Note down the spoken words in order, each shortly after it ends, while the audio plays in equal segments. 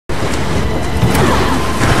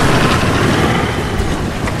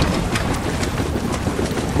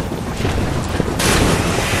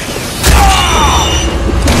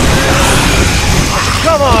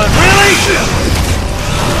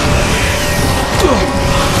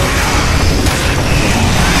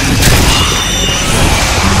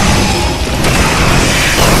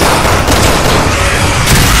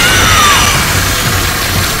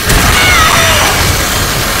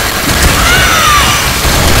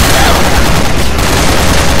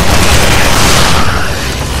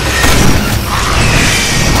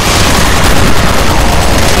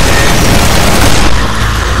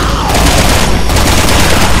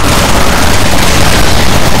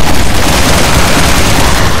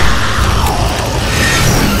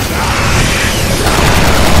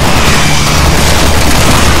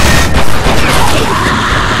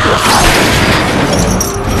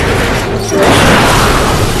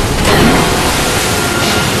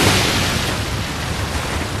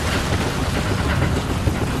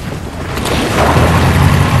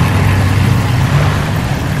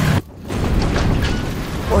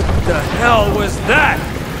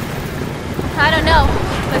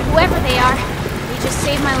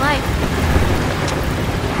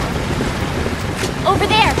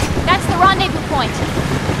rendezvous point.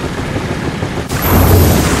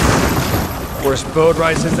 Worst boat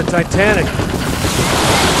ride since the Titanic.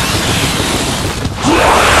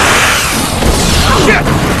 Shit!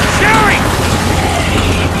 Sherry!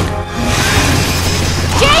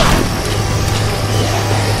 Jake!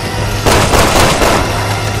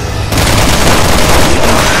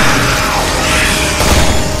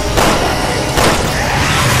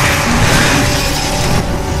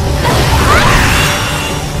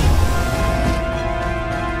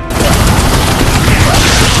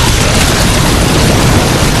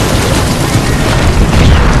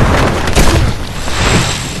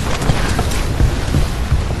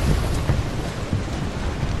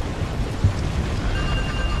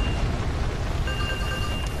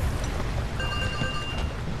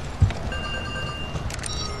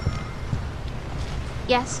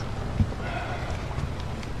 Yes.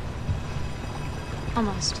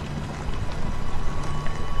 Almost.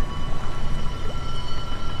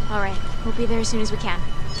 Alright, we'll be there as soon as we can.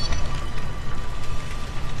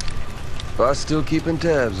 Boss still keeping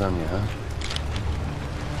tabs on you, huh?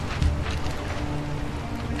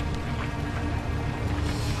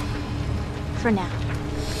 For now.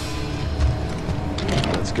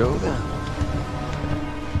 Let's go then.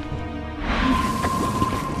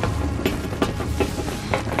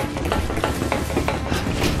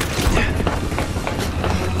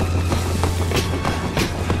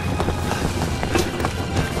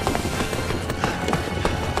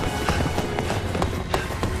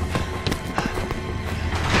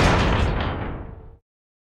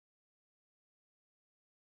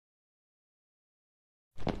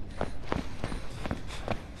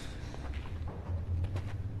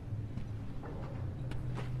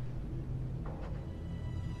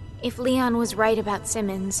 If Leon was right about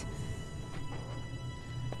Simmons,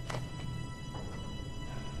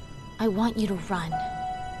 I want you to run.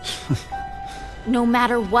 No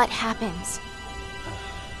matter what happens.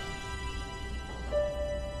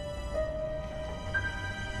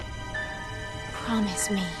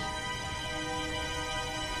 Promise me.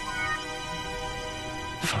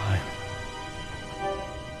 Fine.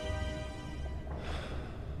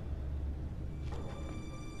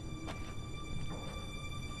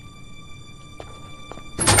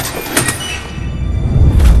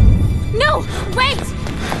 No! Wait!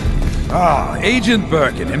 Ah, Agent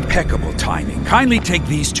Birkin, impeccable timing. Kindly take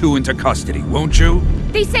these two into custody, won't you?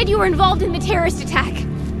 They said you were involved in the terrorist attack.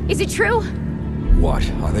 Is it true? What?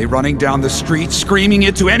 Are they running down the street, screaming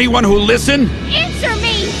it to anyone who'll listen? Answer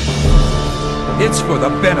me! It's for the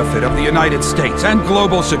benefit of the United States and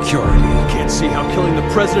global security. Can't see how killing the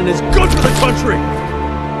president is good for the country!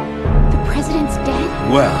 The president's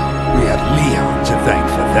dead? Well, we have Leon to thank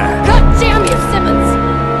for that. God damn you,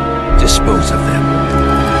 Simmons! Dispose of them.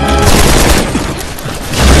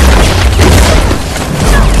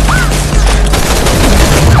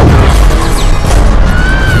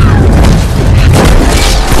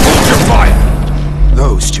 Hold your fire!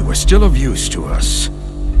 Those two are still of use to us.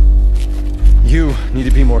 You need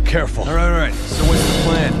to be more careful. All right. So what's the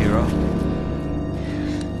plan, hero?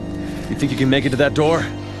 You think you can make it to that door?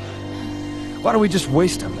 Why don't we just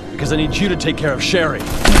waste him? Because I need you to take care of Sherry.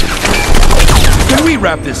 Can we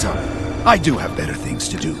wrap this up? I do have better things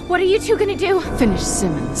to do. What are you two gonna do? Finish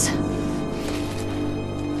Simmons.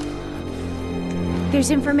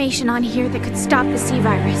 There's information on here that could stop the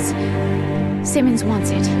C-virus. Simmons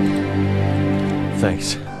wants it.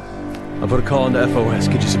 Thanks. I'll put a call into FOS,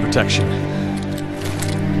 get you some protection.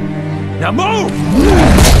 Now move!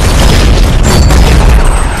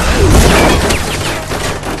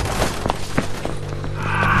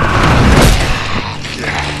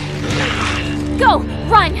 Go!